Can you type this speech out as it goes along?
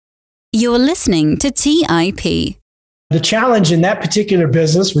You're listening to TIP. The challenge in that particular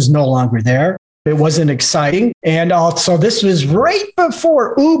business was no longer there. It wasn't exciting. And also, this was right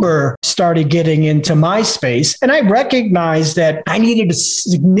before Uber started getting into my space. And I recognized that I needed a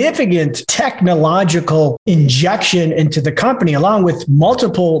significant technological injection into the company, along with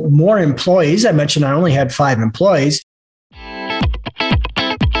multiple more employees. I mentioned I only had 5 employees.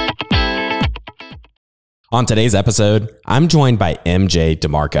 On today's episode, I'm joined by MJ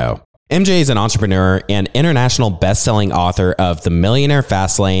DeMarco. MJ is an entrepreneur and international best-selling author of The Millionaire,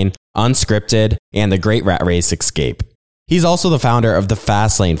 Fastlane, Unscripted, and The Great Rat Race Escape. He's also the founder of the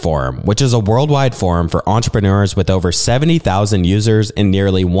Fastlane Forum, which is a worldwide forum for entrepreneurs with over 70,000 users and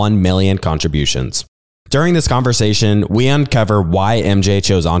nearly 1 million contributions. During this conversation, we uncover why MJ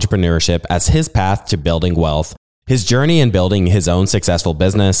chose entrepreneurship as his path to building wealth, his journey in building his own successful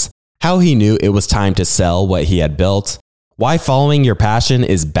business, how he knew it was time to sell what he had built, why following your passion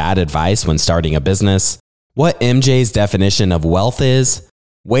is bad advice when starting a business, what MJ's definition of wealth is,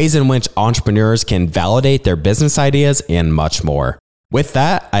 ways in which entrepreneurs can validate their business ideas, and much more. With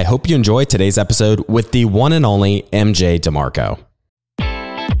that, I hope you enjoy today's episode with the one and only MJ DeMarco.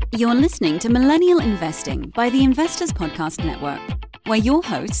 You're listening to Millennial Investing by the Investors Podcast Network, where your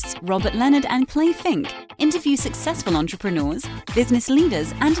hosts, Robert Leonard and Clay Fink, interview successful entrepreneurs, business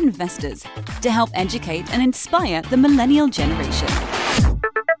leaders, and investors to help educate and inspire the millennial generation.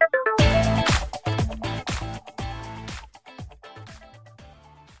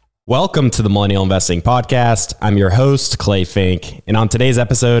 Welcome to the Millennial Investing Podcast. I'm your host, Clay Fink, and on today's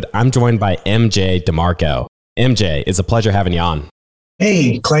episode, I'm joined by MJ DeMarco. MJ, it's a pleasure having you on.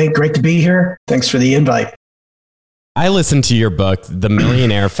 Hey, Clay, great to be here. Thanks for the invite. I listened to your book, The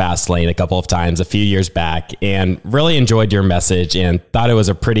Millionaire, Fastlane, a couple of times a few years back and really enjoyed your message and thought it was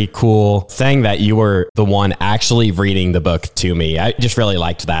a pretty cool thing that you were the one actually reading the book to me. I just really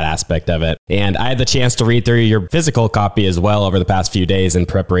liked that aspect of it. And I had the chance to read through your physical copy as well over the past few days in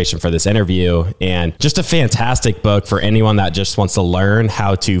preparation for this interview. And just a fantastic book for anyone that just wants to learn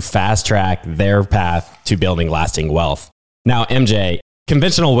how to fast track their path to building lasting wealth. Now, MJ,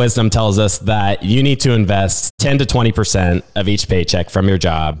 conventional wisdom tells us that you need to invest 10 to 20% of each paycheck from your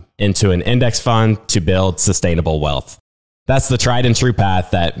job into an index fund to build sustainable wealth. That's the tried and true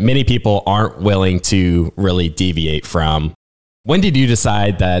path that many people aren't willing to really deviate from. When did you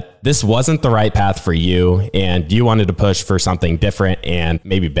decide that this wasn't the right path for you and you wanted to push for something different and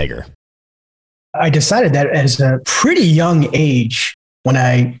maybe bigger? I decided that as a pretty young age when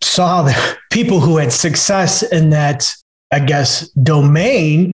I saw the people who had success in that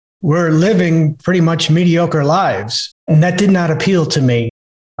domain were living pretty much mediocre lives. And that did not appeal to me.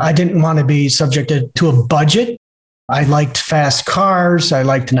 I didn't want to be subjected to a budget. I liked fast cars. I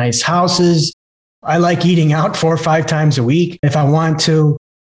liked nice houses. I like eating out 4 or 5 times a week if I want to.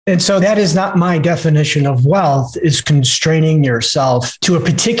 And so that is not my definition of wealth, is constraining yourself to a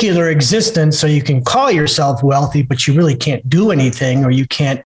particular existence so you can call yourself wealthy, but you really can't do anything, or you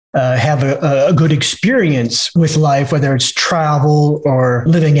can't have a good experience with life, whether it's travel or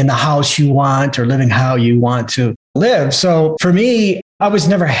living in the house you want or living how you want to live. So for me, I was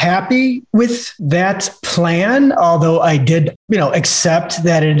never happy with that plan, although I did, accept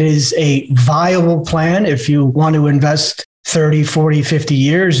that it is a viable plan if you want to invest 30, 40, 50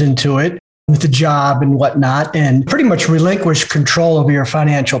 years into it with a job and whatnot, and pretty much relinquish control over your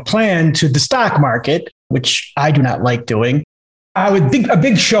financial plan to the stock market, which I do not like doing. A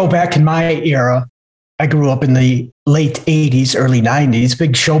big show back in my era. I grew up in the late 80s, early 90s.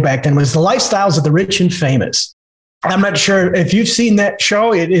 Big show back then was The Lifestyles of the Rich and Famous. I'm not sure if you've seen that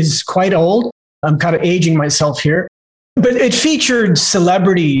show. It is quite old. I'm kind of aging myself here. But it featured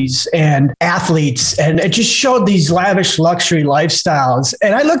celebrities and athletes, and it just showed these lavish luxury lifestyles.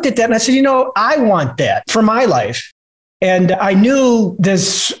 And I looked at that and I said, I want that for my life. And I knew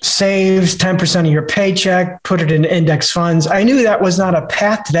this saves 10% of your paycheck, put it in index funds. I knew that was not a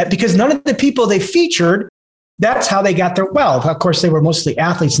path to that because none of the people they featured, that's how they got their wealth. Of course, they were mostly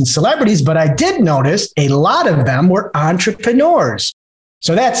athletes and celebrities, but I did notice a lot of them were entrepreneurs.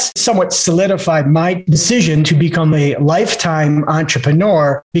 So that's somewhat solidified my decision to become a lifetime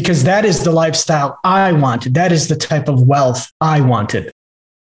entrepreneur because that is the lifestyle I wanted. That is the type of wealth I wanted.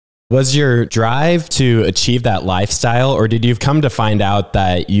 Was your drive to achieve that lifestyle, or did you come to find out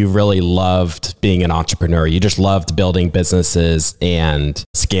that you really loved being an entrepreneur? You just loved building businesses and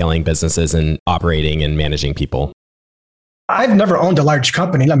scaling businesses and operating and managing people? I've never owned a large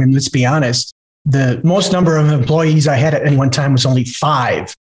company. I mean, let's be honest. The most number of employees I had at any one time was only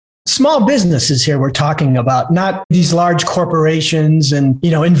 5. Small businesses here we're talking about, not these large corporations and,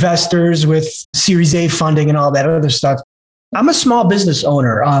 investors with Series A funding and all that other stuff. I'm a small business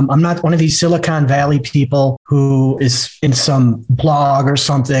owner. I'm not one of these Silicon Valley people who is in some blog or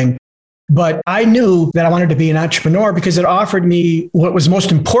something. But I knew that I wanted to be an entrepreneur because it offered me what was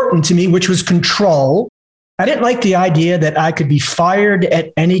most important to me, which was control. I didn't like the idea that I could be fired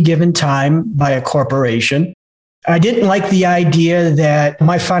at any given time by a corporation. I didn't like the idea that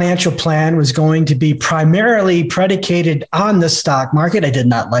my financial plan was going to be primarily predicated on the stock market. I did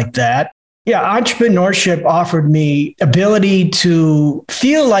not like that. Yeah, entrepreneurship offered me ability to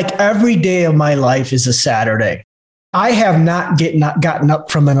feel like every day of my life is a Saturday. I have not gotten up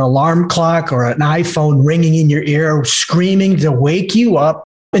from an alarm clock or an iPhone ringing in your ear, screaming to wake you up.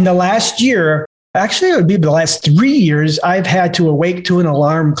 In the last year, actually, it would be the last 3 years, I've had to awake to an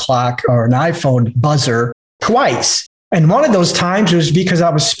alarm clock or an iPhone buzzer twice. And one of those times was because I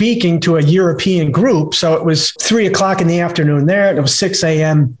was speaking to a European group. So it was 3 o'clock in the afternoon there, and it was 6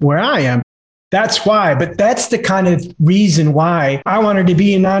 a.m. where I am. That's why. But that's the kind of reason why I wanted to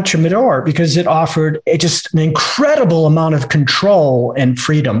be an entrepreneur, because it offered just an incredible amount of control and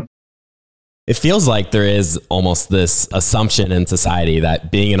freedom. It feels like there is almost this assumption in society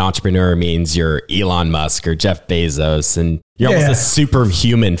that being an entrepreneur means you're Elon Musk or Jeff Bezos, and you're almost a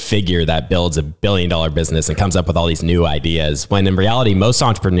superhuman figure that builds $1 billion business and comes up with all these new ideas. When in reality, most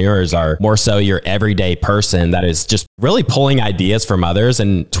entrepreneurs are more so your everyday person that is just really pulling ideas from others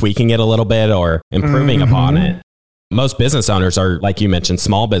and tweaking it a little bit or improving upon it. Most business owners are, like you mentioned,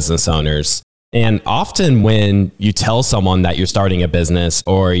 small business owners. And often when you tell someone that you're starting a business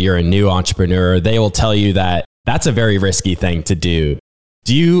or you're a new entrepreneur, they will tell you that that's a very risky thing to do.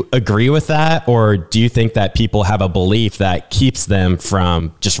 Do you agree with that? Or do you think that people have a belief that keeps them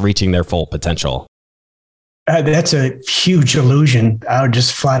from just reaching their full potential? That's a huge illusion. I would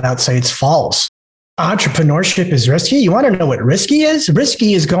just flat out say it's false. Entrepreneurship is risky. You want to know what risky is?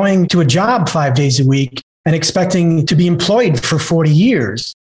 Risky is going to a job 5 days a week and expecting to be employed for 40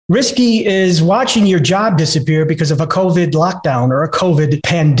 years. Risky is watching your job disappear because of a COVID lockdown or a COVID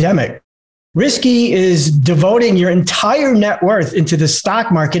pandemic. Risky is devoting your entire net worth into the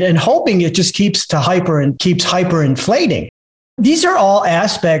stock market and hoping it just keeps hyperinflating. These are all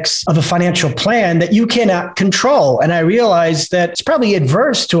aspects of a financial plan that you cannot control. And I realize that it's probably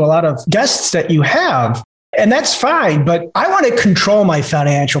adverse to a lot of guests that you have. And that's fine, but I want to control my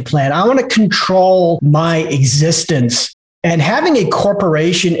financial plan. I want to control my existence. And having a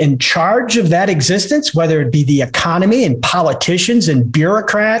corporation in charge of that existence, whether it be the economy and politicians and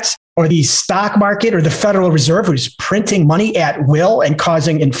bureaucrats or the stock market or the Federal Reserve, who's printing money at will and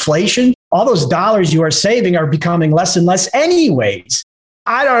causing inflation, all those dollars you are saving are becoming less and less anyways.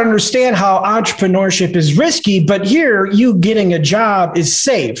 I don't understand how entrepreneurship is risky, but here you getting a job is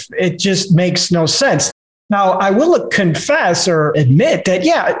safe. It just makes no sense. Now, I will confess or admit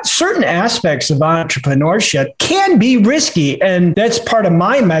that, certain aspects of entrepreneurship can be risky. And that's part of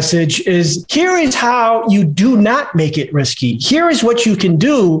my message is here is how you do not make it risky. Here is what you can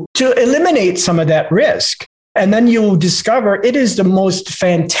do to eliminate some of that risk. And then you'll discover it is the most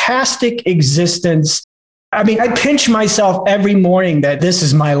fantastic existence. I mean, I pinch myself every morning that this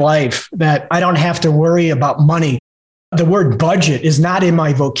is my life, that I don't have to worry about money. The word budget is not in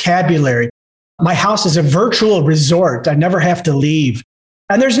my vocabulary. My house is a virtual resort. I never have to leave.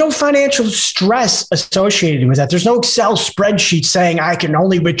 And there's no financial stress associated with that. There's no Excel spreadsheet saying I can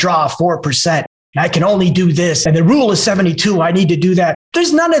only withdraw 4%. I can only do this. And the rule is 72. I need to do that.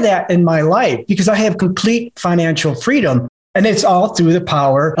 There's none of that in my life because I have complete financial freedom. And it's all through the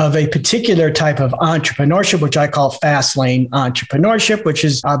power of a particular type of entrepreneurship, which I call Fastlane entrepreneurship, which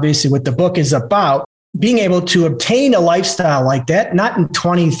is obviously what the book is about. Being able to obtain a lifestyle like that, not in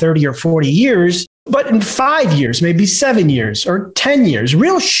 20, 30, or 40 years, but in 5 years, maybe 7 years or 10 years,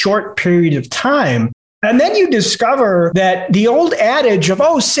 real short period of time. And then you discover that the old adage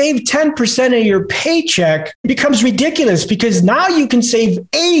of, save 10% of your paycheck becomes ridiculous because now you can save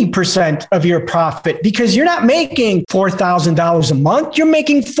 80% of your profit because you're not making $4,000 a month. You're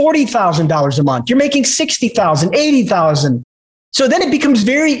making $40,000 a month. You're making $60,000, $80,000. So then it becomes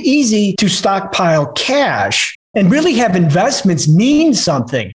very easy to stockpile cash and really have investments mean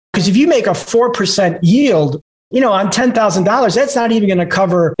something. Because if you make a 4% yield, on $10,000, that's not even going to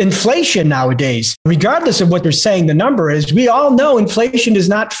cover inflation nowadays. Regardless of what they're saying the number is, we all know inflation is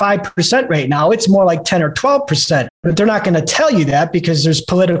not 5% right now. It's more like 10 or 12%. But they're not going to tell you that because there's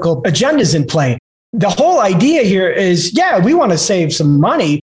political agendas in play. The whole idea here is, we want to save some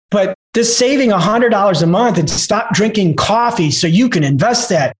money, but this saving $100 a month and stop drinking coffee so you can invest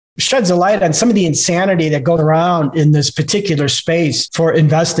that sheds a light on some of the insanity that goes around in this particular space for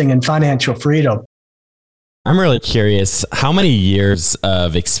investing in financial freedom. I'm really curious, how many years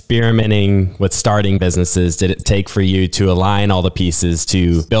of experimenting with starting businesses did it take for you to align all the pieces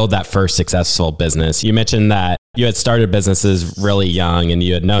to build that first successful business? You mentioned that you had started businesses really young and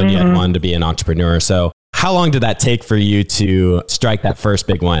you had known you had wanted to be an entrepreneur. So how long did that take for you to strike that first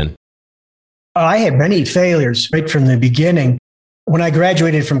big win? I had many failures right from the beginning. When I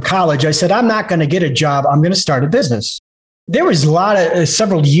graduated from college, I said, I'm not going to get a job. I'm going to start a business. There was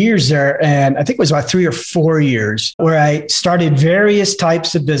several years there, and I think it was about 3 or 4 years where I started various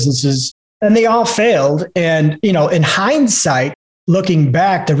types of businesses and they all failed. And, in hindsight, looking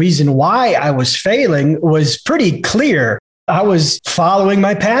back, the reason why I was failing was pretty clear. I was following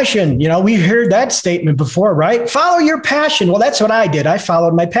my passion. We heard that statement before, right? Follow your passion. Well, that's what I did. I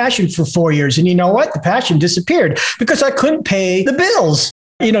followed my passion for 4 years. And you know what? The passion disappeared because I couldn't pay the bills.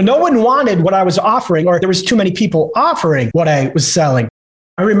 No one wanted what I was offering, or there was too many people offering what I was selling.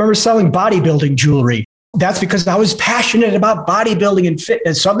 I remember selling bodybuilding jewelry. That's because I was passionate about bodybuilding and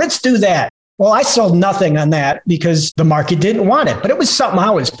fitness. So let's do that. Well, I sold nothing on that because the market didn't want it, but it was something I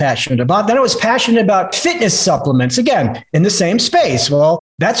was passionate about. Then I was passionate about fitness supplements, again, in the same space. Well,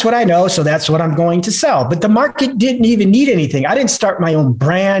 that's what I know. So that's what I'm going to sell. But the market didn't even need anything. I didn't start my own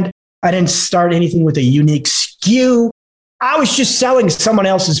brand. I didn't start anything with a unique SKU. I was just selling someone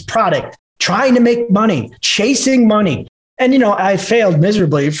else's product, trying to make money, chasing money. And, I failed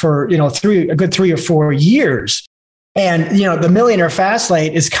miserably for, a good 3 or 4 years. And, the Millionaire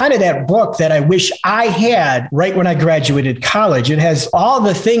Fastlane is kind of that book that I wish I had right when I graduated college. It has all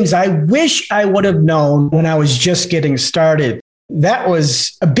the things I wish I would have known when I was just getting started. That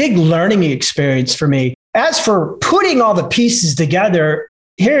was a big learning experience for me. As for putting all the pieces together,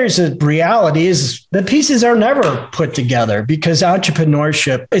 here's a reality is the pieces are never put together because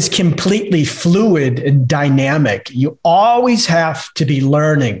entrepreneurship is completely fluid and dynamic. You always have to be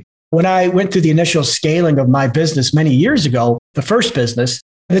learning. When I went through the initial scaling of my business many years ago, the first business,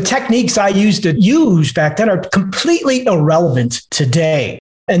 the techniques I used to use back then are completely irrelevant today.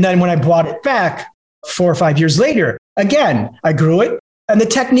 And then when I brought it back 4 or 5 years later, again, I grew it and the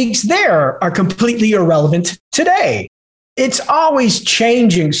techniques there are completely irrelevant today. It's always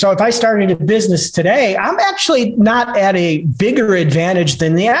changing. So if I started a business today, I'm actually not at a bigger advantage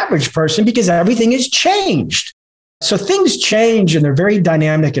than the average person because everything has changed. So things change and they're very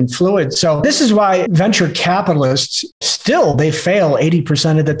dynamic and fluid. So this is why venture capitalists they fail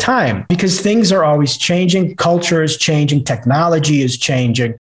 80% of the time because things are always changing. Culture is changing. Technology is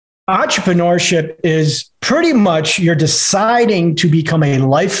changing. Entrepreneurship is pretty much you're deciding to become a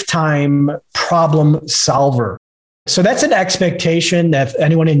lifetime problem solver. So that's an expectation that if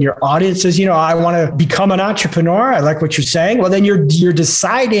anyone in your audience says, I want to become an entrepreneur. I like what you're saying. Well, then you're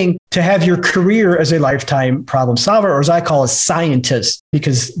deciding to have your career as a lifetime problem solver, or as I call a scientist,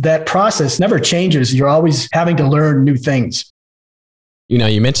 because that process never changes. You're always having to learn new things.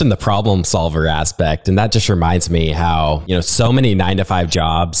 You mentioned the problem solver aspect, and that just reminds me how, so many 9-to-5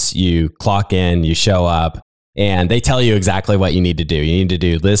 jobs, you clock in, you show up, and they tell you exactly what you need to do. You need to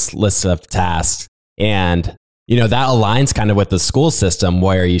do this list of tasks. And that aligns kind of with the school system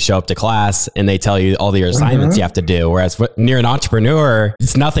where you show up to class and they tell you all your assignments you have to do. Whereas when you're an entrepreneur,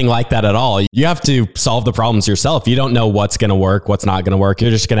 it's nothing like that at all. You have to solve the problems yourself. You don't know what's going to work, what's not going to work. You're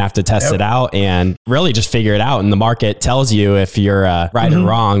just going to have to test it out and really just figure it out. And the market tells you if you're right or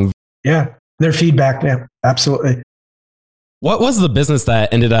wrong. Yeah, their feedback. Yeah, absolutely. What was the business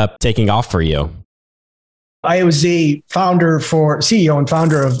that ended up taking off for you? I was the CEO and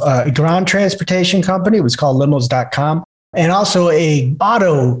founder of a ground transportation company. It was called limos.com. And also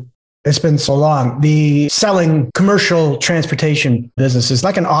it's been so long, selling commercial transportation businesses,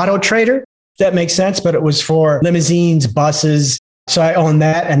 like an auto trader, if that makes sense. But it was for limousines, buses. So I owned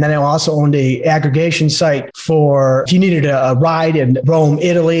that. And then I also owned a aggregation site for if you needed a ride in Rome,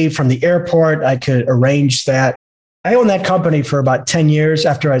 Italy from the airport, I could arrange that. I owned that company for about 10 years.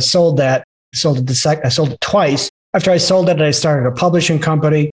 After I sold that, I sold it twice. After I sold it, I started a publishing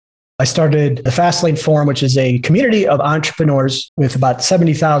company. I started the Fastlane Forum, which is a community of entrepreneurs with about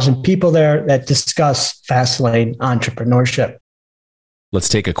 70,000 people there that discuss Fastlane entrepreneurship. Let's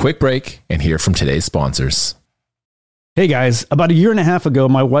take a quick break and hear from today's sponsors. Hey guys, about 1.5 years ago,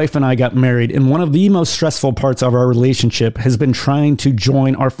 my wife and I got married, and one of the most stressful parts of our relationship has been trying to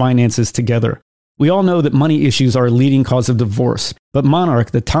join our finances together. We all know that money issues are a leading cause of divorce, but Monarch,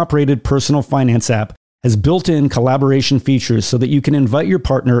 the top-rated personal finance app, has built-in collaboration features so that you can invite your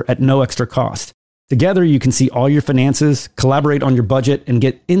partner at no extra cost. Together, you can see all your finances, collaborate on your budget, and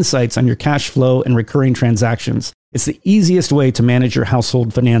get insights on your cash flow and recurring transactions. It's the easiest way to manage your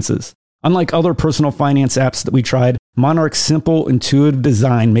household finances. Unlike other personal finance apps that we tried, Monarch's simple, intuitive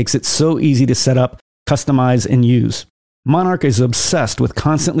design makes it so easy to set up customize, and use. Monarch is obsessed with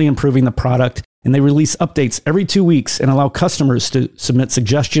constantly improving the product, and they release updates every 2 weeks and allow customers to submit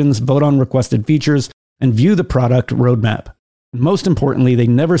suggestions, vote on requested features, and view the product roadmap. Most importantly, they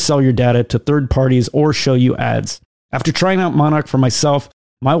never sell your data to third parties or show you ads. After trying out Monarch for myself,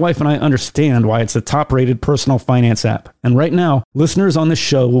 my wife and I understand why it's the top-rated personal finance app. And right now, listeners on this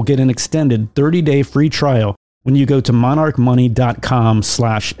show will get an extended 30-day free trial when you go to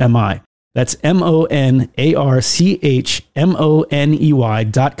monarchmoney.com/MI. That's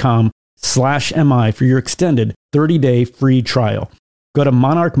monarchmoney.com/MI for your extended 30-day free trial. Go to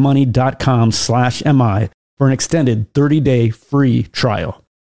monarchmoney.com/MI for an extended 30-day free trial.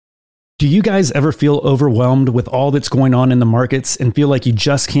 Do you guys ever feel overwhelmed with all that's going on in the markets and feel like you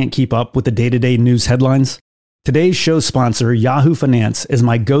just can't keep up with the day-to-day news headlines? Today's show sponsor, Yahoo Finance, is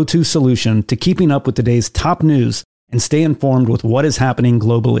my go-to solution to keeping up with today's top news and stay informed with what is happening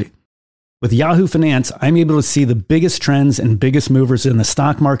globally. With Yahoo Finance, I'm able to see the biggest trends and biggest movers in the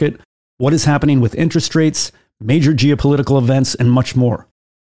stock market, what is happening with interest rates, major geopolitical events, and much more.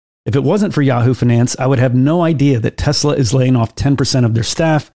 If it wasn't for Yahoo Finance, I would have no idea that Tesla is laying off 10% of their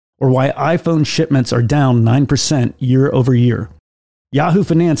staff, or why iPhone shipments are down 9% year over year. Yahoo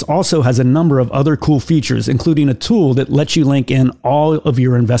Finance also has a number of other cool features, including a tool that lets you link in all of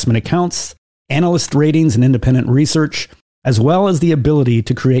your investment accounts, analyst ratings and independent research, as well as the ability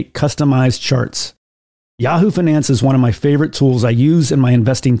to create customized charts. Yahoo Finance is one of my favorite tools I use in my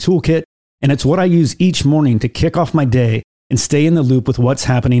investing toolkit, and it's what I use each morning to kick off my day and stay in the loop with what's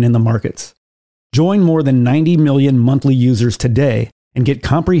happening in the markets. Join more than 90 million monthly users today and get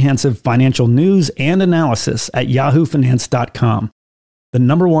comprehensive financial news and analysis at yahoofinance.com. The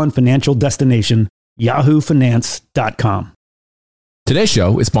 #1 financial destination, yahoofinance.com. Today's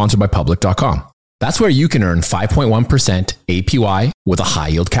show is sponsored by public.com. That's where you can earn 5.1% APY with a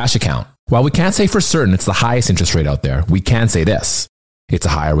high-yield cash account. While we can't say for certain it's the highest interest rate out there, we can say this. It's a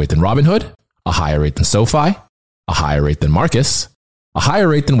higher rate than Robinhood, a higher rate than SoFi, a higher rate than Marcus, a higher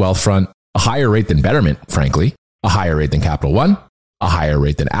rate than Wealthfront, a higher rate than Betterment, frankly, a higher rate than Capital One, a higher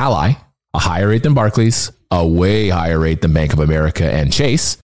rate than Ally, a higher rate than Barclays, a way higher rate than Bank of America and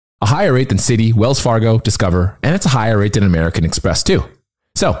Chase, a higher rate than Citi, Wells Fargo, Discover, and it's a higher rate than American Express too.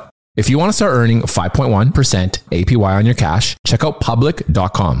 So, if you want to start earning 5.1% APY on your cash, check out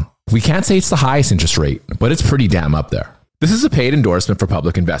public.com. We can't say it's the highest interest rate, but it's pretty damn up there. This is a paid endorsement for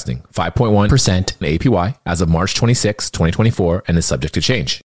Public Investing, 5.1% APY as of March 26, 2024, and is subject to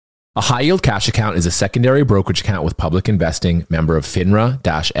change. A high-yield cash account is a secondary brokerage account with Public Investing, member of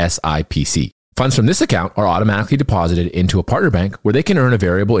FINRA-SIPC. Funds from this account are automatically deposited into a partner bank where they can earn a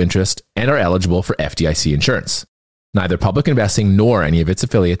variable interest and are eligible for FDIC insurance. Neither Public Investing nor any of its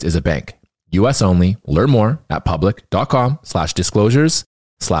affiliates is a bank. U.S. only. Learn more at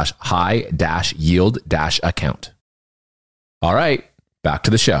public.com/disclosures/high-yield-account. All right, back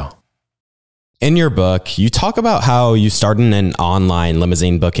to the show. In your book, you talk about how you started an online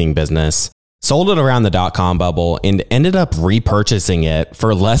limousine booking business, sold it around the dot-com bubble, and ended up repurchasing it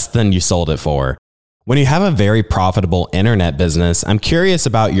for less than you sold it for. When you have a very profitable internet business, I'm curious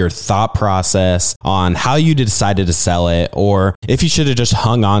about your thought process on how you decided to sell it, or if you should have just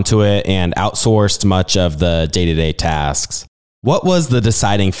hung on to it and outsourced much of the day-to-day tasks. What was the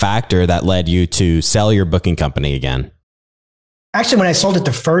deciding factor that led you to sell your booking company again? Actually, when I sold it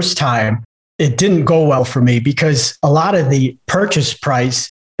the first time, it didn't go well for me because a lot of the purchase price,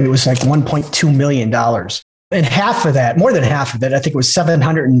 it was like $1.2 million. And half of that, more than half of it, I think it was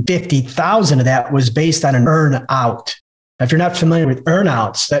 $750,000 of that was based on an earn out. If you're not familiar with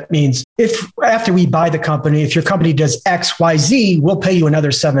earnouts, that means if after we buy the company, if your company does X, Y, Z, we'll pay you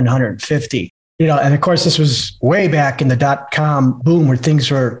another $750,000. And of course, this was way back in the dot-com boom where things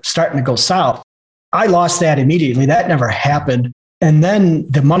were starting to go south. I lost that immediately. That never happened. And then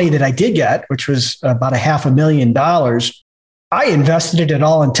the money that I did get, which was about $500,000, I invested it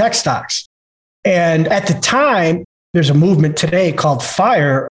all in tech stocks. And at the time, there's a movement today called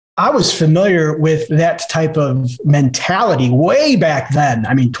FIRE. I was familiar with that type of mentality way back then.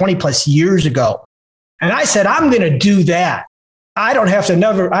 20 plus years ago. And I said, I'm going to do that. I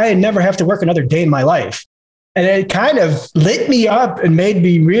never have to work another day in my life. And it kind of lit me up and made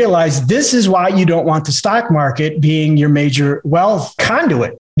me realize this is why you don't want the stock market being your major wealth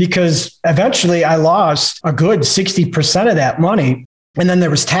conduit, because eventually I lost a good 60% of that money. And then there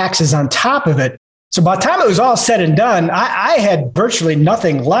was taxes on top of it. So by the time it was all said and done, I had virtually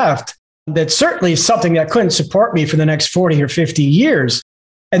nothing left. That's certainly something that couldn't support me for the next 40 or 50 years.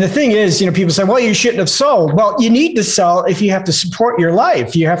 And the thing is, people say, well, you shouldn't have sold. Well, you need to sell if you have to support your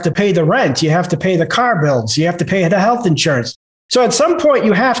life. You have to pay the rent. You have to pay the car bills. You have to pay the health insurance. So at some point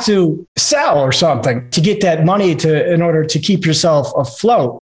you have to sell or something to get that money in order to keep yourself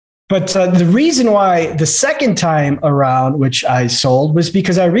afloat. But the reason why the second time around, which I sold, was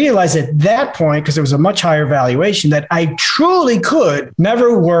because I realized at that point, because it was a much higher valuation, that I truly could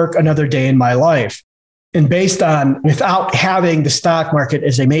never work another day in my life. And based on without having the stock market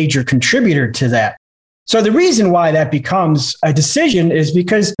as a major contributor to that. So the reason why that becomes a decision is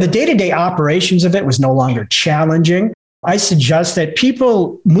because the day-to-day operations of it was no longer challenging. I suggest that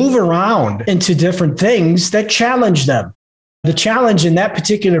people move around into different things that challenge them. The challenge in that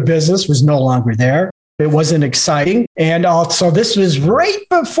particular business was no longer there. It wasn't exciting. And also, this was right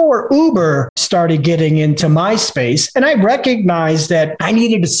before Uber started getting into my space. And I recognized that I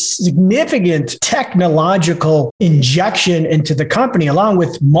needed a significant technological injection into the company, along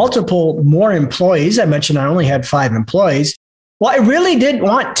with multiple more employees. I mentioned I only had 5 employees. Well, I really didn't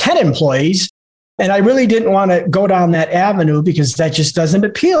want 10 employees. And I really didn't want to go down that avenue because that just doesn't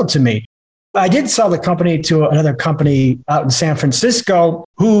appeal to me. I did sell the company to another company out in San Francisco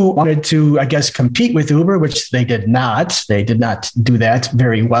who wanted to, I guess, compete with Uber, which they did not. They did not do that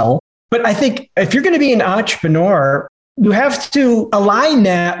very well. But I think if you're going to be an entrepreneur, you have to align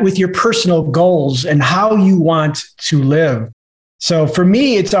that with your personal goals and how you want to live. So for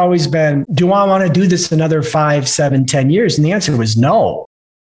me, it's always been, do I want to do this another 5, 7, 10 years? And the answer was no.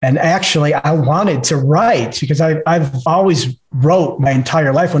 And actually, I wanted to write because I've always wrote my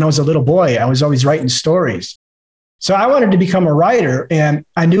entire life. When I was a little boy, I was always writing stories. So I wanted to become a writer, and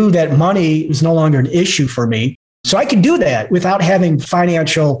I knew that money was no longer an issue for me. So I could do that without having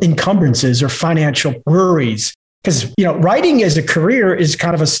financial encumbrances or financial worries. Because, writing as a career is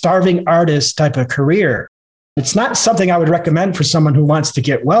kind of a starving artist type of career. It's not something I would recommend for someone who wants to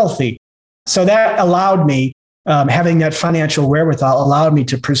get wealthy. So that allowed me, having that financial wherewithal allowed me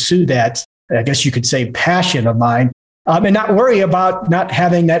to pursue that, I guess you could say, passion of mine, and not worry about not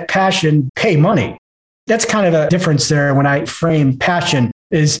having that passion pay money. That's kind of a difference there when I frame passion,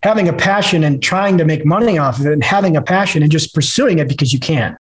 is having a passion and trying to make money off of it, and having a passion and just pursuing it because you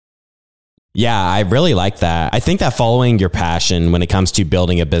can. Yeah, I really like that. I think that following your passion when it comes to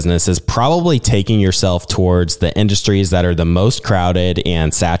building a business is probably taking yourself towards the industries that are the most crowded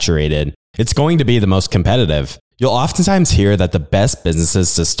and saturated. It's going to be the most competitive. You'll oftentimes hear that the best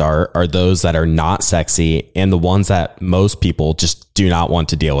businesses to start are those that are not sexy and the ones that most people just do not want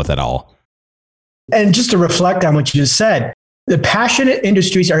to deal with at all. And just to reflect on what you just said, the passionate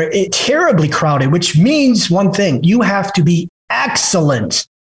industries are terribly crowded, which means one thing: you have to be excellent.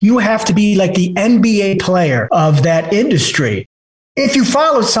 You have to be like the NBA player of that industry. If you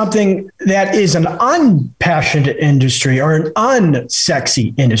follow something that is an unpassionate industry or an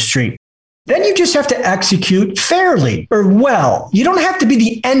unsexy industry, then you just have to execute fairly or well. You don't have to be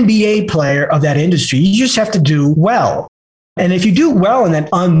the NBA player of that industry. You just have to do well. And if you do well in that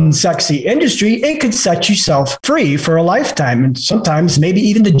unsexy industry, it could set yourself free for a lifetime, and sometimes maybe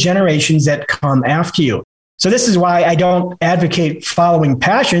even the generations that come after you. So this is why I don't advocate following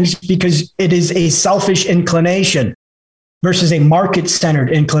passions, because it is a selfish inclination versus a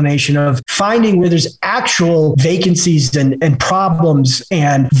market-centered inclination of finding where there's actual vacancies and problems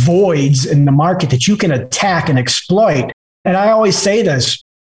and voids in the market that you can attack and exploit. And I always say this: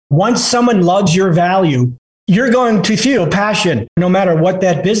 once someone loves your value, you're going to feel passion, no matter what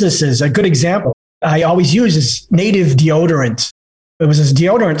that business is. A good example I always use is Native Deodorant. It was this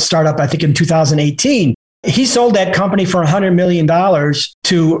deodorant startup, I think in 2018. He sold that company for $100 million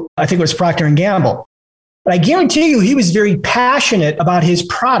to, I think it was Procter & Gamble. But I guarantee you, he was very passionate about his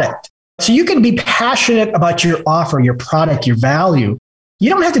product. So you can be passionate about your offer, your product, your value. You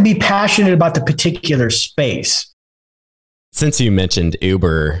don't have to be passionate about the particular space. Since you mentioned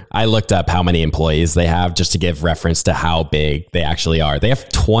Uber, I looked up how many employees they have just to give reference to how big they actually are. They have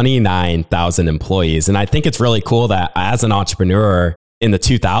 29,000 employees. And I think it's really cool that as an entrepreneur in the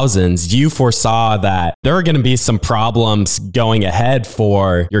 2000s, you foresaw that there are going to be some problems going ahead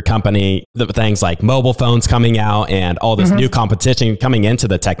for your company. The things like mobile phones coming out and all this new competition coming into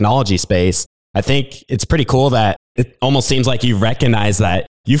the technology space. I think it's pretty cool that it almost seems like you recognize that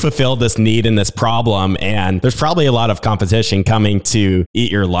you fulfilled this need and this problem, and there's probably a lot of competition coming to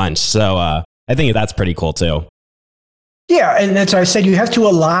eat your lunch. So I think that's pretty cool too. Yeah, and that's why I said you have to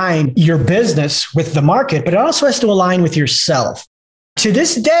align your business with the market, but it also has to align with yourself. To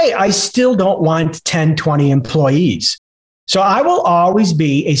this day, I still don't want 10, 20 employees. So I will always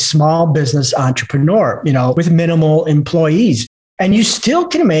be a small business entrepreneur, with minimal employees. And you still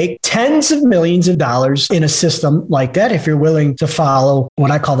can make tens of millions of dollars in a system like that if you're willing to follow what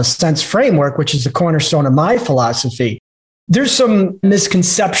I call the sense framework, which is the cornerstone of my philosophy. There's some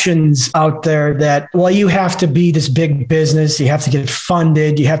misconceptions out there that, well, you have to be this big business, you have to get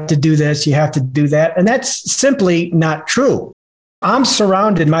funded, you have to do this, you have to do that. And that's simply not true. I'm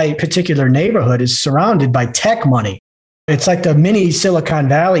surrounded, my particular neighborhood is surrounded by tech money. It's like the mini Silicon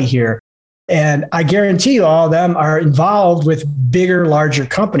Valley here. And I guarantee you all of them are involved with bigger, larger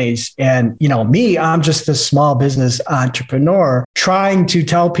companies. And, me, I'm just a small business entrepreneur trying to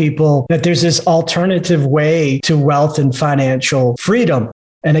tell people that there's this alternative way to wealth and financial freedom.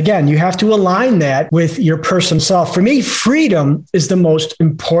 And again, you have to align that with your personal self. For me, freedom is the most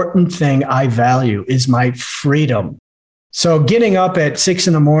important thing I value, is my freedom. So getting up at 6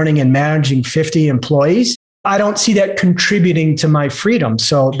 a.m. and managing 50 employees, I don't see that contributing to my freedom.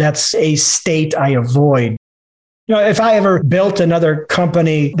 So that's a state I avoid. If I ever built another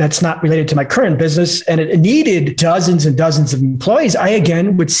company that's not related to my current business and it needed dozens and dozens of employees, I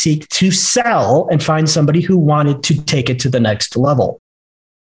again would seek to sell and find somebody who wanted to take it to the next level.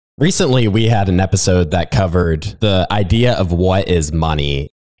 Recently, we had an episode that covered the idea of what is money.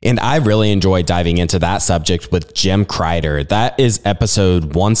 And I really enjoyed diving into that subject with Jim Kreider. That is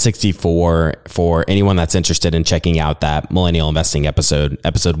episode 164 for anyone that's interested in checking out that Millennial Investing episode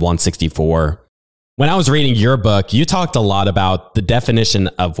 164. When I was reading your book, you talked a lot about the definition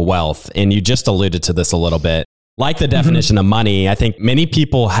of wealth, and you just alluded to this a little bit. Like the definition of money, I think many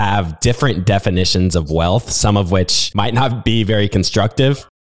people have different definitions of wealth, some of which might not be very constructive.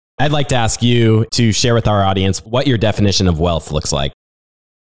 I'd like to ask you to share with our audience what your definition of wealth looks like.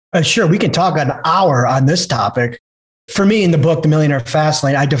 Sure, we can talk an hour on this topic. For me, in the book, The Millionaire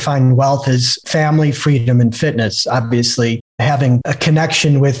Fastlane, I define wealth as family, freedom, and fitness. Obviously, having a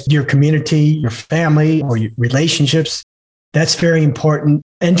connection with your community, your family, or your relationships, that's very important.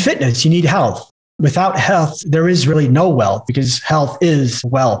 And fitness, you need health. Without health, there is really no wealth because health is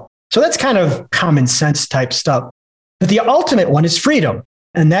wealth. So that's kind of common sense type stuff. But the ultimate one is freedom.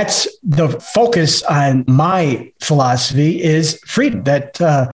 And that's the focus on my philosophy is freedom.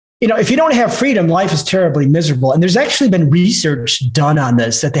 That, if you don't have freedom, life is terribly miserable. And there's actually been research done on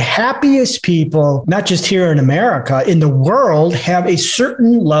this, that the happiest people, not just here in America, in the world, have a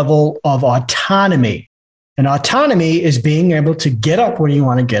certain level of autonomy. And autonomy is being able to get up when you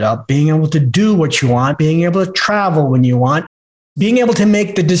want to get up, being able to do what you want, being able to travel when you want, being able to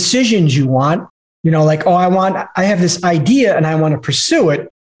make the decisions you want. I have this idea and I want to pursue it.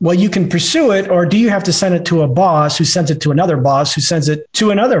 Well, you can pursue it, or do you have to send it to a boss who sends it to another boss who sends it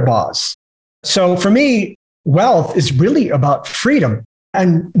to another boss? So for me, wealth is really about freedom.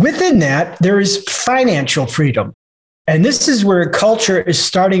 And within that, there is financial freedom. And this is where culture is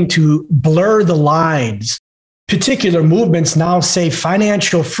starting to blur the lines. Particular movements now say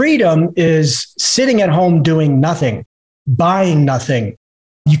financial freedom is sitting at home doing nothing, buying nothing.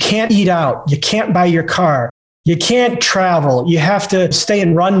 You can't eat out. You can't buy your car. You can't travel. You have to stay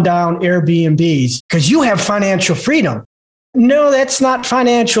in rundown Airbnbs because you have financial freedom. No, that's not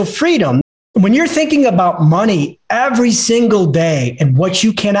financial freedom. When you're thinking about money every single day and what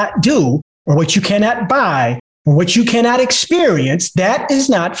you cannot do or what you cannot buy or what you cannot experience, that is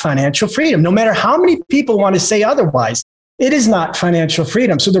not financial freedom. No matter how many people want to say otherwise, it is not financial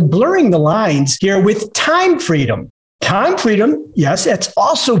freedom. So they're blurring the lines here with time freedom. Time freedom, yes, that's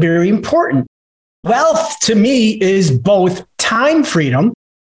also very important. Wealth to me is both time freedom,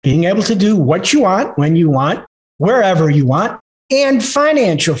 being able to do what you want, when you want, wherever you want, and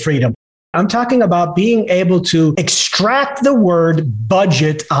financial freedom. I'm talking about being able to extract the word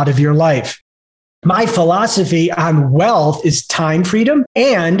budget out of your life. My philosophy on wealth is time freedom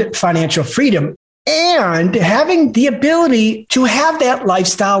and financial freedom, and having the ability to have that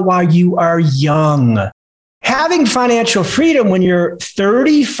lifestyle while you are young. Having financial freedom when you're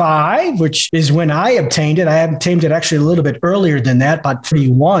 35, which is when I obtained it. I obtained it actually a little bit earlier than that, about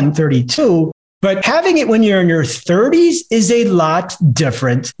 31, 32. But having it when you're in your 30s is a lot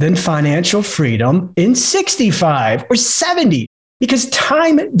different than financial freedom in 65 or 70, because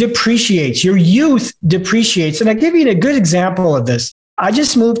time depreciates. Your youth depreciates. And I'll give you a good example of this. I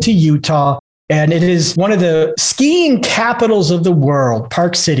just moved to Utah, and it is one of the skiing capitals of the world,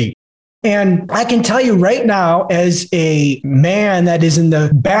 Park City. And I can tell you right now, as a man that is in the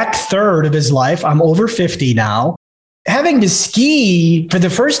back third of his life, I'm over 50 now, having to ski for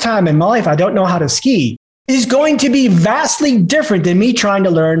the first time in my life, I don't know how to ski, is going to be vastly different than me trying to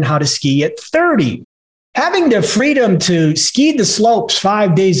learn how to ski at 30. Having the freedom to ski the slopes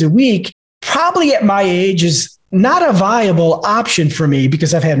 5 days a week, probably at my age, is not a viable option for me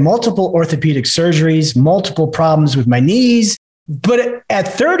because I've had multiple orthopedic surgeries, multiple problems with my knees. But at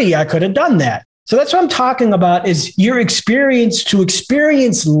 30, I could have done that. So that's what I'm talking about is your experience to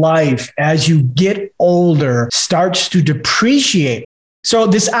experience life as you get older starts to depreciate. So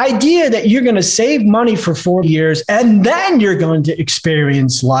this idea that you're going to save money for 4 years and then you're going to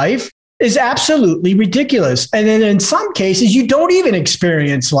experience life is absolutely ridiculous. And then in some cases, you don't even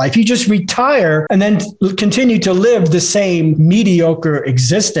experience life. You just retire and then continue to live the same mediocre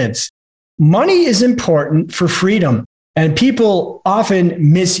existence. Money is important for freedom, and people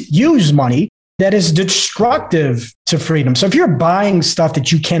often misuse money that is destructive to freedom. So if you're buying stuff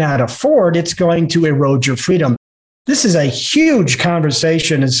that you cannot afford, it's going to erode your freedom. This is a huge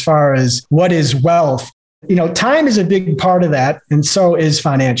conversation as far as what is wealth. Time is a big part of that, and so is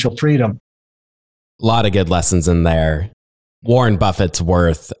financial freedom. A lot of good lessons in there. Warren Buffett's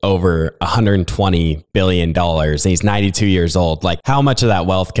worth over $120 billion, and he's 92 years old. Like, how much of that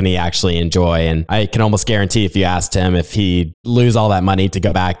wealth can he actually enjoy? And I can almost guarantee if you asked him if he'd lose all that money to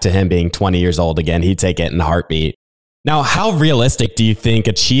go back to him being 20 years old again, he'd take it in a heartbeat. Now, how realistic do you think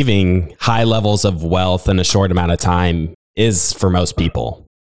achieving high levels of wealth in a short amount of time is for most people?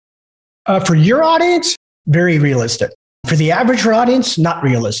 For your audience, very realistic. For the average audience, not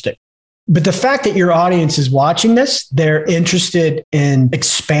realistic. But the fact that your audience is watching this, they're interested in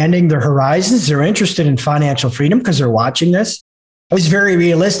expanding their horizons. They're interested in financial freedom because they're watching this. It's very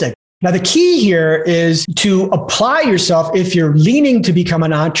realistic. Now, the key here is to apply yourself if you're leaning to become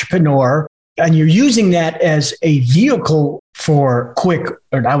an entrepreneur and you're using that as a vehicle for quick,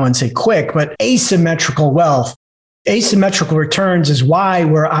 or I wouldn't say quick, but asymmetrical wealth. Asymmetrical returns is why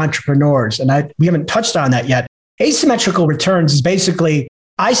we're entrepreneurs. And we haven't touched on that yet. Asymmetrical returns is basically,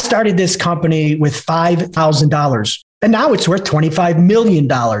 I started this company with $5,000 and now it's worth $25 million.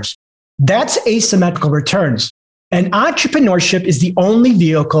 That's asymmetrical returns. And entrepreneurship is the only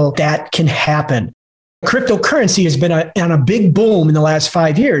vehicle that can happen. Cryptocurrency has been on a big boom in the last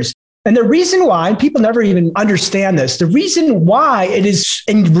 5 years. And the reason why, and people never even understand this, the reason why it has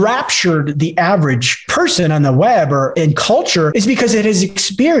enraptured the average person on the web or in culture is because it has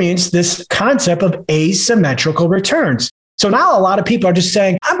experienced this concept of asymmetrical returns. So now a lot of people are just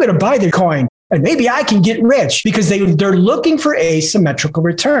saying, I'm going to buy the coin and maybe I can get rich because they're looking for asymmetrical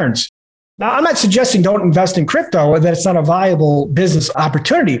returns. Now, I'm not suggesting don't invest in crypto or that it's not a viable business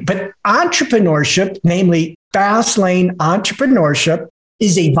opportunity, but entrepreneurship, namely Fastlane entrepreneurship,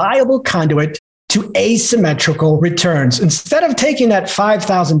 is a viable conduit to asymmetrical returns. Instead of taking that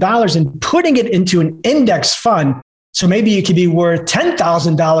 $5,000 and putting it into an index fund, so maybe it could be worth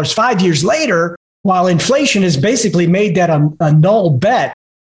 $10,000 5 years later, while inflation has basically made that a null bet,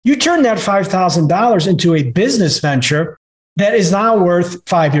 you turn that $5,000 into a business venture that is now worth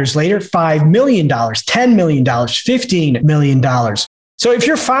 5 years later, $5 million, $10 million, $15 million. So if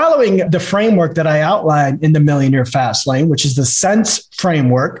you're following the framework that I outlined in the Millionaire Fastlane, which is the sense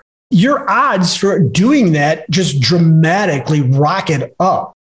framework, your odds for doing that just dramatically rocket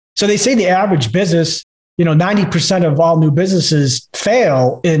up. So they say the average business, 90% of all new businesses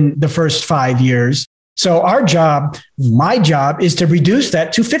fail in the first 5 years. So my job is to reduce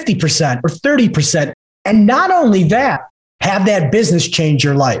that to 50% or 30%. And not only that, have that business change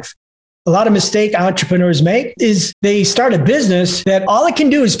your life. A lot of mistake entrepreneurs make is they start a business that all it can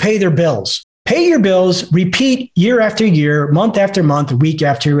do is pay their bills. Pay your bills, repeat year after year, month after month, week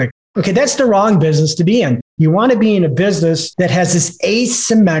after week. Okay, that's the wrong business to be in. You want to be in a business that has this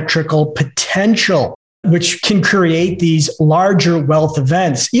asymmetrical potential, which can create these larger wealth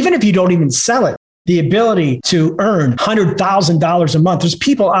events, even if you don't even sell it. The ability to earn $100,000 a month. There's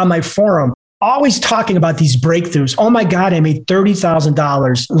people on my forum always talking about these breakthroughs. Oh my God, I made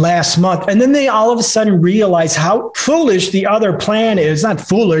 $30,000 last month. And then they all of a sudden realize how foolish the other plan is. Not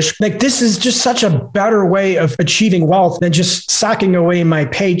foolish. Like, this is just such a better way of achieving wealth than just socking away my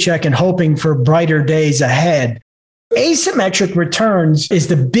paycheck and hoping for brighter days ahead. Asymmetric returns is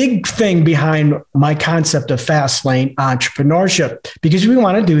the big thing behind my concept of Fastlane entrepreneurship, because we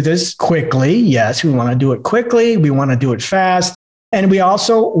want to do this quickly. Yes, we want to do it quickly. We want to do it fast. And we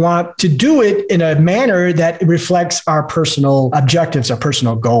also want to do it in a manner that reflects our personal objectives, our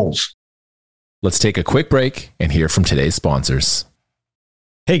personal goals. Let's take a quick break and hear from today's sponsors.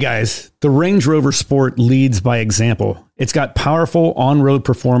 Hey guys, the Range Rover Sport leads by example. It's got powerful on-road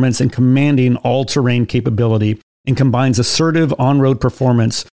performance and commanding all-terrain capability, and combines assertive on-road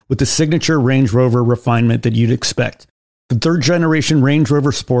performance with the signature Range Rover refinement that you'd expect. The third generation Range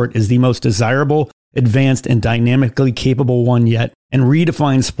Rover Sport is the most desirable, advanced, and dynamically capable one yet, and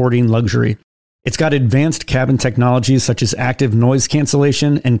redefines sporting luxury. It's got advanced cabin technologies such as active noise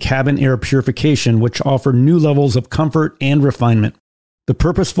cancellation and cabin air purification, which offer new levels of comfort and refinement. The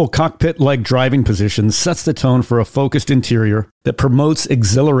purposeful cockpit-like driving position sets the tone for a focused interior that promotes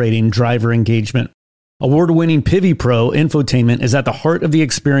exhilarating driver engagement. Award-winning Pivi Pro infotainment is at the heart of the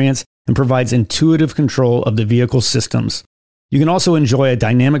experience and provides intuitive control of the vehicle systems. You can also enjoy a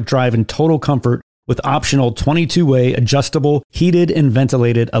dynamic drive in total comfort with optional 22-way adjustable, heated and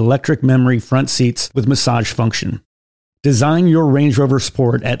ventilated electric memory front seats with massage function. Design your Range Rover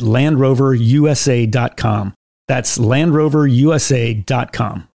Sport at LandRoverUSA.com. That's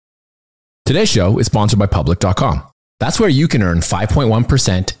LandRoverUSA.com. Today's show is sponsored by Public.com. That's where you can earn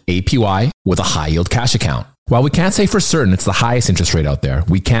 5.1% APY with a high-yield cash account. While we can't say for certain it's the highest interest rate out there,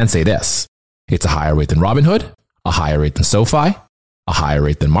 we can say this. It's a higher rate than Robinhood, a higher rate than SoFi, a higher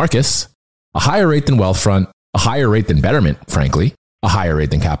rate than Marcus, a higher rate than Wealthfront, a higher rate than Betterment, frankly, a higher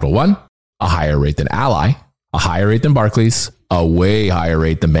rate than Capital One, a higher rate than Ally, a higher rate than Barclays, a way higher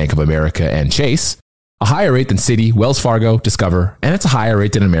rate than Bank of America and Chase, a higher rate than Citi, Wells Fargo, Discover, and it's a higher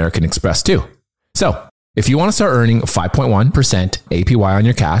rate than American Express too. So, if you want to start earning 5.1% APY on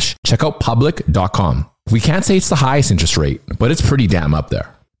your cash, check out Public.com. We can't say it's the highest interest rate, but it's pretty damn up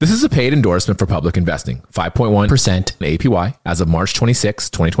there. This is a paid endorsement for Public Investing, 5.1% APY as of March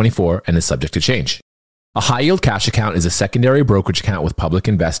 26, 2024, and is subject to change. A high-yield cash account is a secondary brokerage account with Public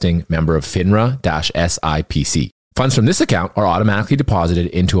Investing, member of FINRA-SIPC. Funds from this account are automatically deposited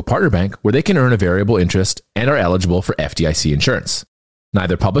into a partner bank where they can earn a variable interest and are eligible for FDIC insurance.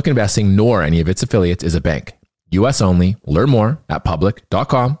 Neither Public Investing nor any of its affiliates is a bank. US only. Learn more at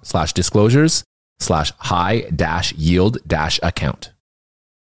public.com/disclosures/high-yield-account.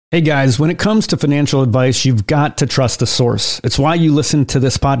 Hey guys, when it comes to financial advice, you've got to trust the source. It's why you listen to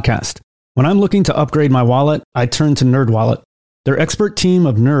this podcast. When I'm looking to upgrade my wallet, I turn to NerdWallet. Their expert team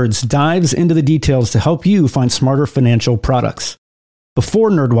of nerds dives into the details to help you find smarter financial products. Before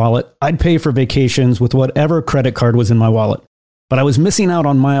NerdWallet, I'd pay for vacations with whatever credit card was in my wallet. But I was missing out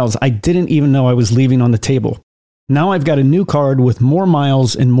on miles I didn't even know I was leaving on the table. Now I've got a new card with more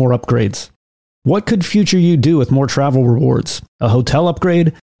miles and more upgrades. What could future you do with more travel rewards? A hotel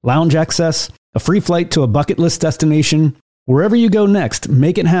upgrade? Lounge access? A free flight to a bucket list destination? Wherever you go next,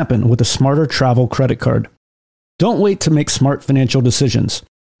 make it happen with a smarter travel credit card. Don't wait to make smart financial decisions.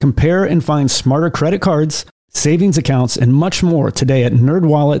 Compare and find smarter credit cards, savings accounts, and much more today at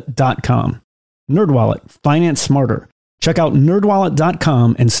nerdwallet.com. NerdWallet, finance smarter. Check out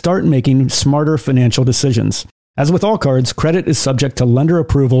nerdwallet.com and start making smarter financial decisions. As with all cards, credit is subject to lender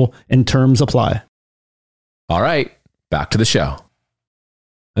approval and terms apply. All right, back to the show.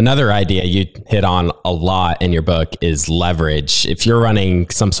 Another idea you hit on a lot in your book is leverage. If you're running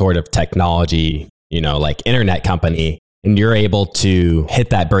some sort of technology, like internet company, and you're able to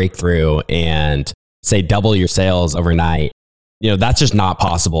hit that breakthrough and say double your sales overnight, that's just not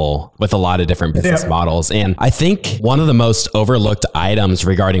possible with a lot of different business models. And I think one of the most overlooked items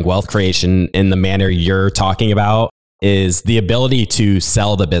regarding wealth creation in the manner you're talking about is the ability to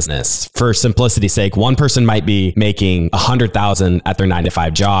sell the business. For simplicity's sake, one person might be making $100,000 at their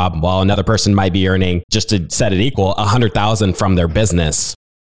 9-to-5 job, while another person might be earning, just to set it equal, $100,000 from their business.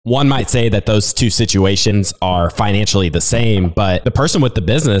 One might say that those two situations are financially the same, but the person with the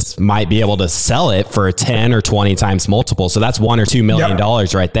business might be able to sell it for a 10 or 20 times multiple. So that's $1 or $2 million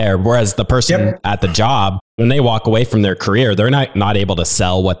right there. Whereas the person at the job, when they walk away from their career, they're not able to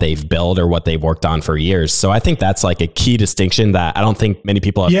sell what they've built or what they've worked on for years. So I think that's like a key distinction that I don't think many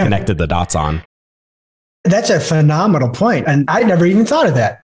people have connected the dots on. That's a phenomenal point. And I never even thought of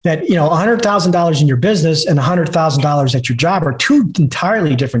that. That, $100,000 in your business and $100,000 at your job are two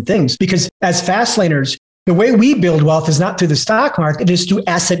entirely different things. Because as Fastlaners, the way we build wealth is not through the stock market, it is through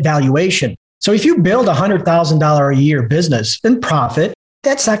asset valuation. So if you build a $100,000 a year business and profit,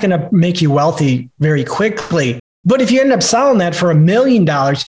 that's not going to make you wealthy very quickly. But if you end up selling that for $1 million,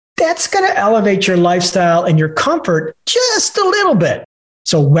 that's going to elevate your lifestyle and your comfort just a little bit.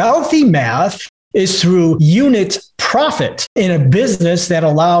 So wealthy math is through unit profit in a business that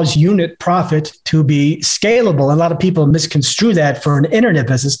allows unit profit to be scalable. A lot of people misconstrue that for an internet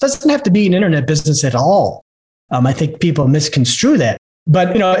business. It doesn't have to be an internet business at all. I think people misconstrue that.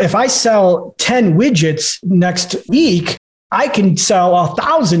 But if I sell 10 widgets next week, I can sell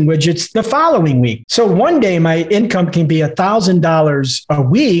 1,000 widgets the following week. So one day my income can be $1,000 a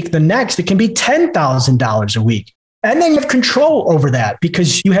week. The next, it can be $10,000 a week. And then you have control over that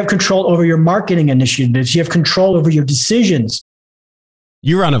because you have control over your marketing initiatives. You have control over your decisions.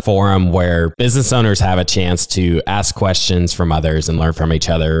 You run a forum where business owners have a chance to ask questions from others and learn from each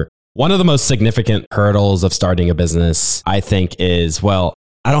other. One of the most significant hurdles of starting a business, I think, is, I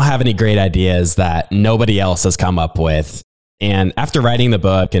don't have any great ideas that nobody else has come up with. And after writing the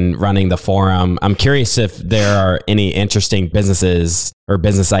book and running the forum, I'm curious if there are any interesting businesses or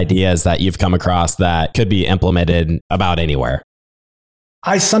business ideas that you've come across that could be implemented about anywhere.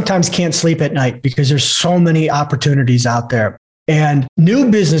 I sometimes can't sleep at night because there's so many opportunities out there. And new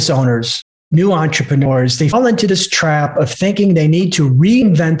business owners, new entrepreneurs, they fall into this trap of thinking they need to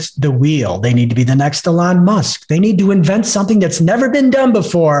reinvent the wheel. They need to be the next Elon Musk. They need to invent something that's never been done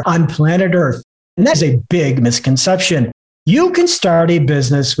before on planet Earth. And that's a big misconception. You can start a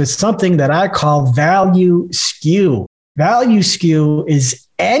business with something that I call value skew. Value skew is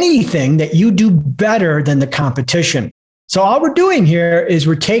anything that you do better than the competition. So all we're doing here is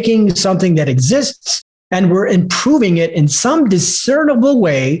we're taking something that exists and we're improving it in some discernible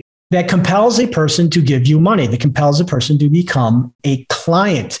way that compels a person to give you money, that compels a person to become a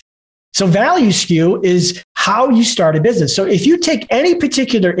client. So value skew is how you start a business. So if you take any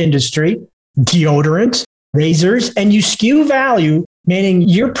particular industry, deodorant, razors, and you skew value, meaning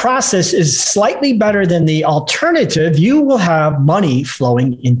your process is slightly better than the alternative, you will have money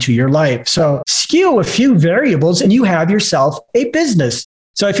flowing into your life. So skew a few variables and you have yourself a business.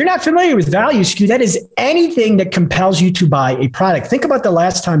 So if you're not familiar with value skew, that is anything that compels you to buy a product. Think about the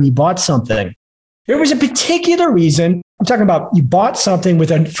last time you bought something. There was a particular reason. I'm talking about you bought something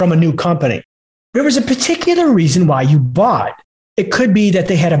from a new company. There was a particular reason why you bought. It could be that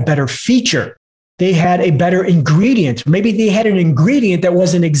they had a better feature. They had a better ingredient. Maybe they had an ingredient that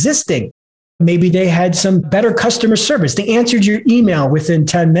wasn't existing. Maybe they had some better customer service. They answered your email within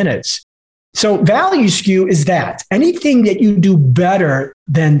 10 minutes. So value skew is that anything that you do better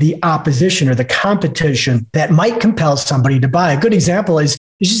than the opposition or the competition that might compel somebody to buy. A good example is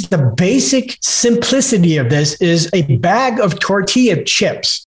just the basic simplicity of this is a bag of tortilla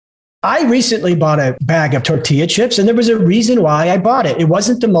chips. I recently bought a bag of tortilla chips, and there was a reason why I bought it. It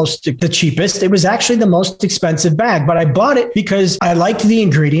wasn't the cheapest. It was actually the most expensive bag, but I bought it because I liked the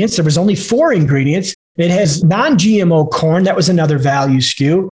ingredients. There was only 4 ingredients. It has non-GMO corn. That was another value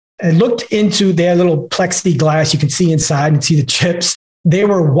skew. I looked into their little plexiglass. You can see inside and see the chips. They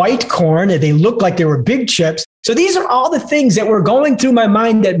were white corn, and they looked like they were big chips. So these are all the things that were going through my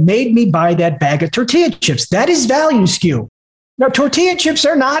mind that made me buy that bag of tortilla chips. That is value skew. Now, tortilla chips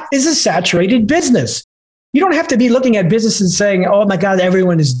is a saturated business. You don't have to be looking at businesses and saying, oh my God,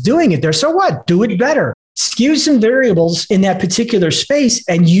 everyone is doing it there. So what? Do it better. Skew some variables in that particular space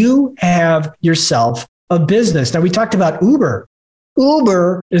and you have yourself a business. Now, we talked about Uber.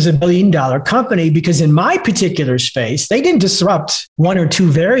 Uber is $1 billion company because in my particular space, they didn't disrupt 1 or 2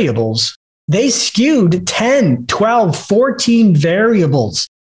 variables. They skewed 10, 12, 14 variables,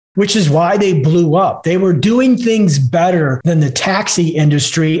 which is why they blew up. They were doing things better than the taxi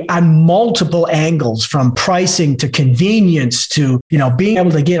industry on multiple angles, from pricing to convenience to, being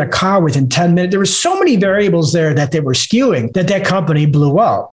able to get a car within 10 minutes. There were so many variables there that they were skewing that company blew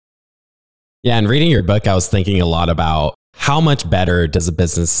up. Yeah. And reading your book, I was thinking a lot about how much better does a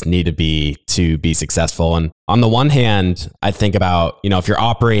business need to be successful? And on the one hand, I think about, if you're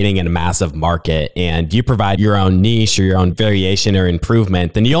operating in a massive market and you provide your own niche or your own variation or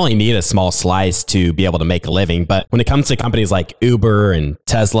improvement, then you only need a small slice to be able to make a living. But when it comes to companies like Uber and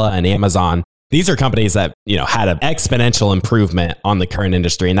Tesla and Amazon, these are companies that, had an exponential improvement on the current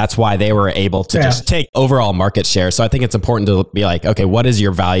industry. And that's why they were able to just take overall market share. So I think it's important to be like, okay, what is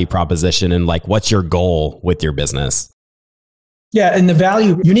your value proposition and what's your goal with your business? Yeah, and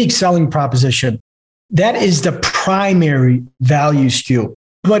the unique selling proposition, that is the primary value skew.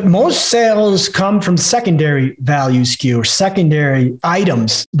 But most sales come from secondary value skew or secondary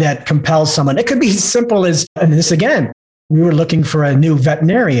items that compel someone. It could be as simple as, and this again, we were looking for a new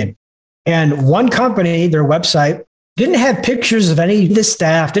veterinarian. And one company, their website, didn't have pictures of any of the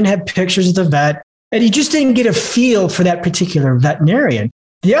staff, didn't have pictures of the vet, and you just didn't get a feel for that particular veterinarian.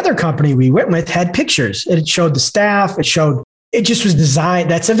 The other company we went with had pictures. It showed the staff, it just was designed.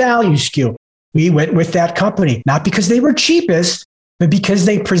 That's a value skew. We went with that company, not because they were cheapest, but because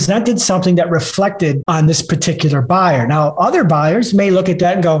they presented something that reflected on this particular buyer. Now, other buyers may look at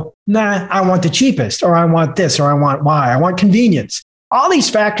that and go, nah, I want the cheapest, or I want this, or I want Y, I want convenience. All these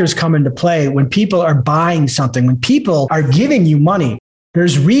factors come into play when people are buying something, when people are giving you money.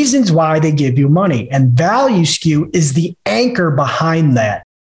 There's reasons why they give you money, and value skew is the anchor behind that.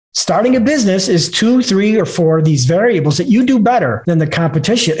 Starting a business is 2, 3, or 4 of these variables that you do better than the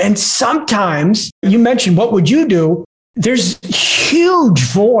competition. And sometimes, you mentioned, what would you do? There's huge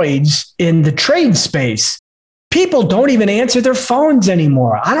voids in the trade space. People don't even answer their phones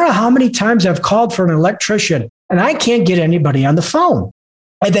anymore. I don't know how many times I've called for an electrician and I can't get anybody on the phone.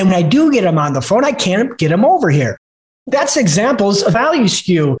 And then when I do get them on the phone, I can't get them over here. That's examples of value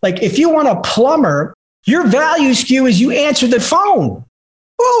skew. Like if you want a plumber Your value skew is you answer the phone.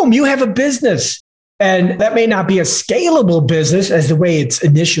 Boom, you have a business. And that may not be a scalable business as the way it's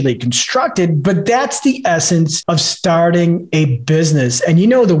initially constructed, but that's the essence of starting a business. And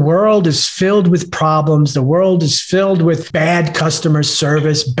the world is filled with problems. The world is filled with bad customer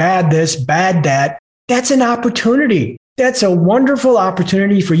service, bad this, bad that. That's an opportunity. That's a wonderful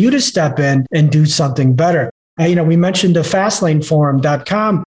opportunity for you to step in and do something better. We mentioned the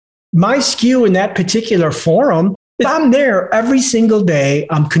FastlaneForum.com. My skew in that particular forum, I'm there every single day.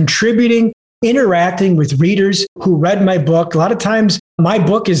 I'm contributing, interacting with readers who read my book. A lot of times my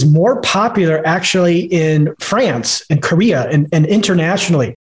book is more popular actually in France and Korea and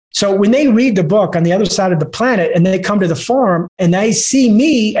internationally. So when they read the book on the other side of the planet and they come to the forum and they see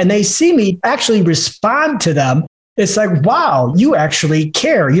me actually respond to them, it's like, wow, you actually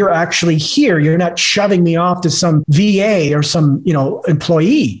care. You're actually here. You're not shoving me off to some VA or some,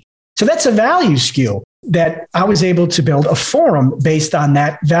 employee. So that's a value skew that I was able to build a forum based on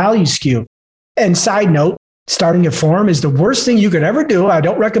that value skew. And side note, starting a forum is the worst thing you could ever do. I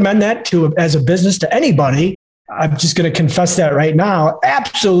don't recommend that as a business to anybody. I'm just going to confess that right now.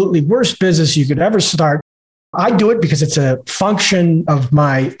 Absolutely worst business you could ever start. I do it because it's a function of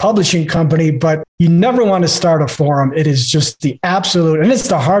my publishing company, but you never want to start a forum. It is just the absolute, and it's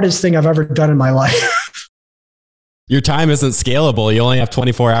the hardest thing I've ever done in my life. Your time isn't scalable. You only have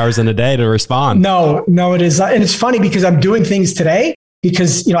 24 hours in a day to respond. No, it is not. And it's funny because I'm doing things today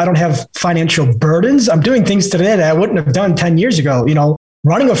because, I don't have financial burdens. I'm doing things today that I wouldn't have done 10 years ago.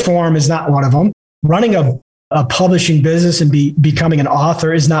 Running a forum is not one of them. Running a publishing business and becoming an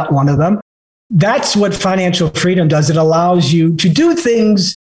author is not one of them. That's what financial freedom does. It allows you to do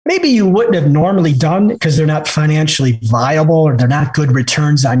things maybe you wouldn't have normally done because they're not financially viable or they're not good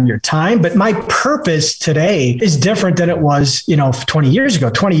returns on your time. But my purpose today is different than it was, 20 years ago.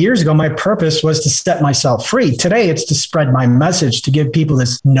 20 years ago, my purpose was to set myself free. Today, it's to spread my message, to give people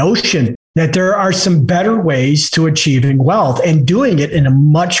this notion that there are some better ways to achieving wealth and doing it in a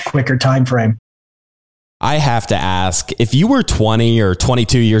much quicker time frame. I have to ask, if you were 20 or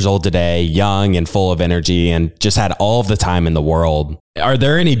 22 years old today, young and full of energy and just had all of the time in the world, are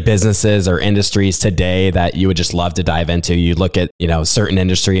there any businesses or industries today that you would just love to dive into? You look at, certain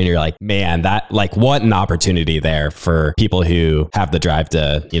industry and you're like, man, what an opportunity there for people who have the drive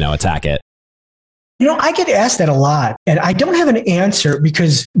to, attack it. I get asked that a lot and I don't have an answer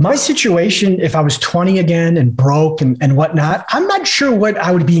because my situation, if I was 20 again and broke and whatnot, I'm not sure what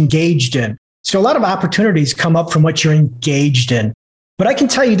I would be engaged in. So a lot of opportunities come up from what you're engaged in. But I can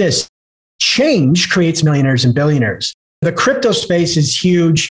tell you this, change creates millionaires and billionaires. The crypto space is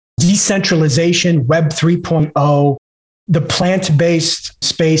huge. Decentralization, Web 3.0, the plant-based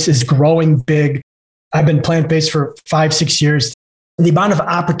space is growing big. I've been plant-based for 5-6 years. The amount of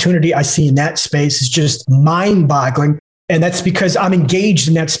opportunity I see in that space is just mind-boggling. And that's because I'm engaged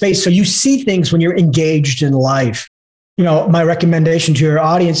in that space. So you see things when you're engaged in life. My recommendation to your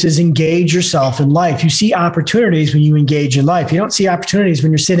audience is engage yourself in life. You see opportunities when you engage in life. You don't see opportunities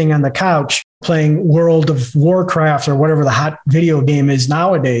when you're sitting on the couch playing World of Warcraft or whatever the hot video game is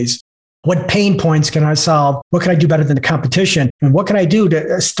nowadays. What pain points can I solve? What can I do better than the competition? And what can I do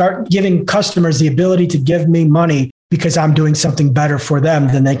to start giving customers the ability to give me money because I'm doing something better for them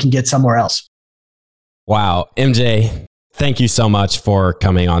than they can get somewhere else? Wow. MJ, thank you so much for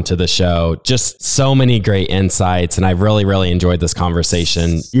coming onto the show. Just so many great insights. And I've really, really enjoyed this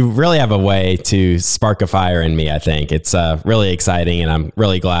conversation. You really have a way to spark a fire in me, I think. It's really exciting. And I'm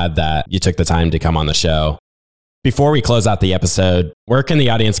really glad that you took the time to come on the show. Before we close out the episode, where can the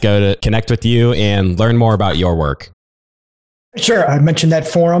audience go to connect with you and learn more about your work? Sure. I mentioned that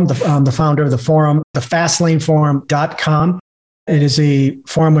forum, the founder of the forum, the FastlaneForum.com. It is a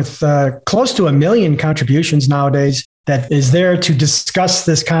forum with close to 1 million contributions nowadays that is there to discuss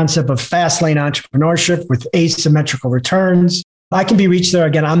this concept of fast lane entrepreneurship with asymmetrical returns. I can be reached there.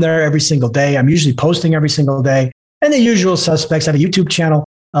 Again, I'm there every single day. I'm usually posting every single day. And the usual suspects. I have a YouTube channel.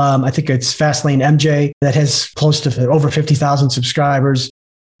 I think it's Fastlane MJ that has close to over 50,000 subscribers.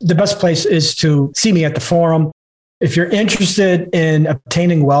 The best place is to see me at the forum. If you're interested in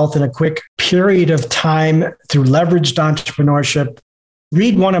obtaining wealth in a quick period of time through leveraged entrepreneurship,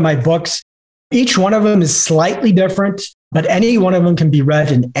 read one of my books. Each one of them is slightly different, but any one of them can be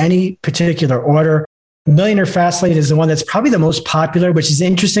read in any particular order. Millionaire Fastlane is the one that's probably the most popular, which is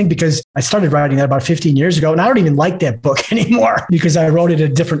interesting because I started writing that about 15 years ago, and I don't even like that book anymore because I wrote it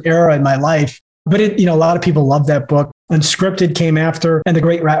at a different era in my life. But a lot of people love that book. Unscripted came after, and The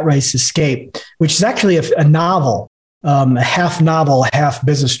Great Rat Race Escape, which is actually a novel, a half novel, half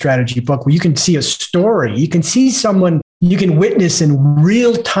business strategy book where you can see a story. You can see someone you can witness in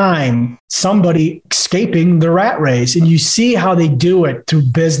real time somebody escaping the rat race, and you see how they do it through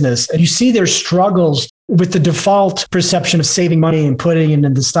business, and you see their struggles with the default perception of saving money and putting it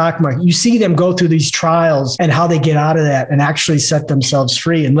in the stock market. You see them go through these trials and how they get out of that and actually set themselves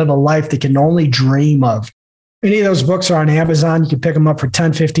free and live a life they can only dream of. Any of those books are on Amazon. You can pick them up for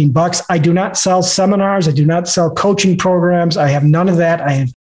 $10, $15. I do not sell seminars. I do not sell coaching programs. I have none of that.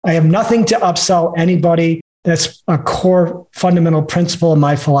 I have nothing to upsell anybody. That's a core fundamental principle of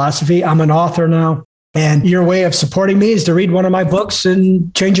my philosophy. I'm an author now, and your way of supporting me is to read one of my books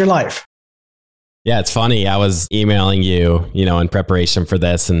and change your life. Yeah, it's funny. I was emailing you, in preparation for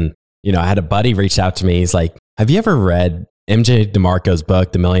this. And, I had a buddy reach out to me. He's like, have you ever read MJ DeMarco's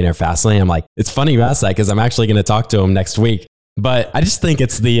book, The Millionaire Fastlane? I'm like, it's funny you asked that because I'm actually going to talk to him next week. But I just think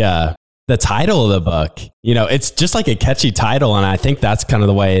it's the title of the book. It's just like a catchy title. And I think that's kind of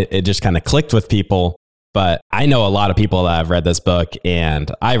the way it just kind of clicked with people. But I know a lot of people that have read this book,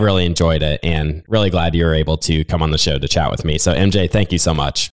 and I really enjoyed it, and really glad you were able to come on the show to chat with me. So MJ, thank you so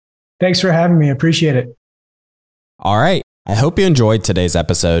much. Thanks for having me. Appreciate it. All right. I hope you enjoyed today's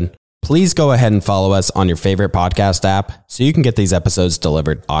episode. Please go ahead and follow us on your favorite podcast app so you can get these episodes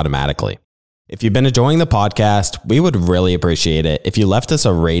delivered automatically. If you've been enjoying the podcast, we would really appreciate it if you left us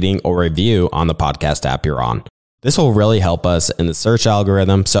a rating or review on the podcast app you're on. This will really help us in the search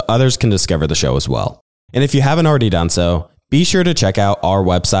algorithm so others can discover the show as well. And if you haven't already done so, be sure to check out our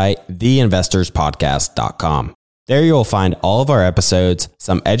website, theinvestorspodcast.com. There you'll find all of our episodes,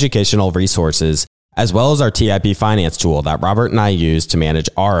 some educational resources, as well as our TIP finance tool that Robert and I use to manage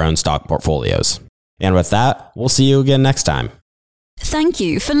our own stock portfolios. And with that, we'll see you again next time. Thank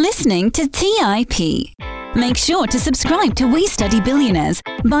you for listening to TIP. Make sure to subscribe to We Study Billionaires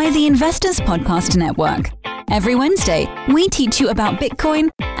by the Investors Podcast Network. Every Wednesday, we teach you about Bitcoin,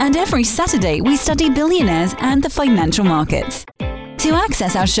 and every Saturday, we study billionaires and the financial markets. To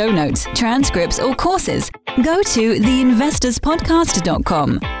access our show notes, transcripts, or courses, go to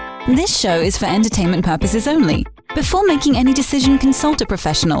theinvestorspodcast.com. This show is for entertainment purposes only. Before making any decision, consult a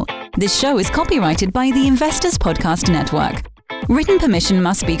professional. This show is copyrighted by the Investors Podcast Network. Written permission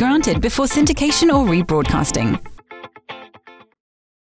must be granted before syndication or rebroadcasting.